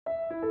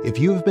If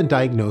you have been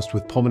diagnosed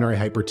with pulmonary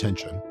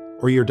hypertension,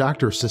 or your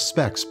doctor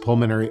suspects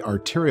pulmonary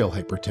arterial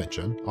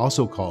hypertension,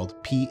 also called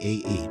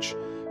PAH,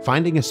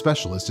 finding a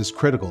specialist is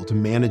critical to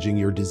managing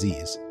your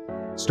disease.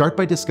 Start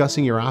by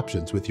discussing your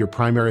options with your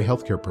primary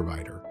healthcare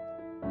provider.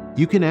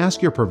 You can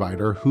ask your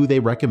provider who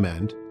they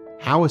recommend,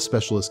 how a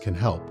specialist can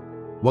help,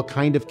 what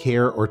kind of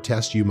care or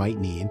test you might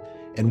need,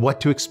 and what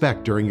to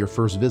expect during your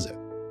first visit.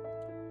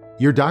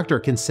 Your doctor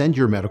can send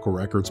your medical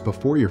records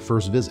before your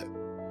first visit.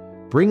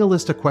 Bring a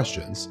list of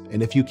questions,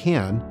 and if you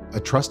can, a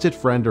trusted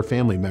friend or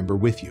family member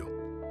with you.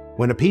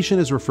 When a patient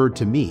is referred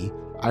to me,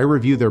 I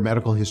review their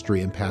medical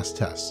history and past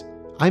tests.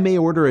 I may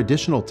order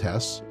additional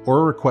tests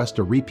or request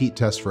a repeat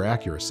test for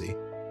accuracy.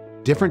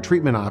 Different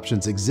treatment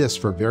options exist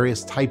for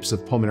various types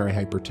of pulmonary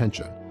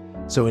hypertension,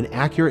 so an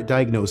accurate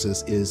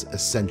diagnosis is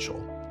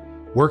essential.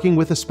 Working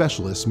with a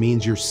specialist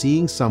means you're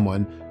seeing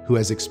someone who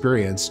has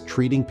experience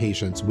treating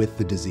patients with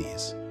the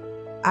disease.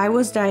 I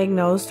was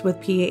diagnosed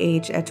with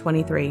PAH at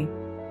 23.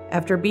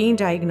 After being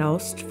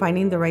diagnosed,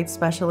 finding the right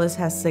specialist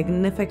has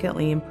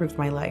significantly improved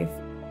my life.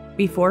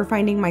 Before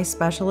finding my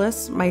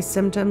specialist, my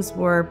symptoms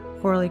were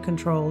poorly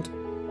controlled.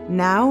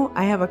 Now,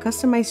 I have a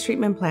customized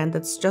treatment plan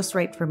that's just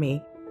right for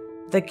me.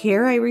 The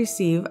care I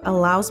receive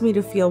allows me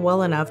to feel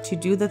well enough to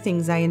do the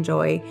things I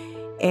enjoy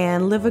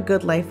and live a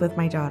good life with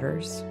my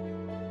daughters.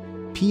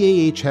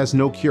 PAH has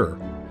no cure,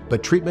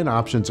 but treatment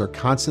options are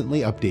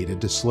constantly updated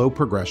to slow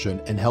progression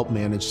and help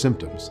manage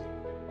symptoms.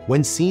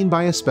 When seen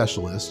by a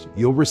specialist,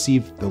 you'll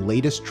receive the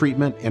latest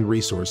treatment and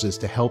resources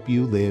to help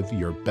you live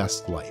your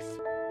best life.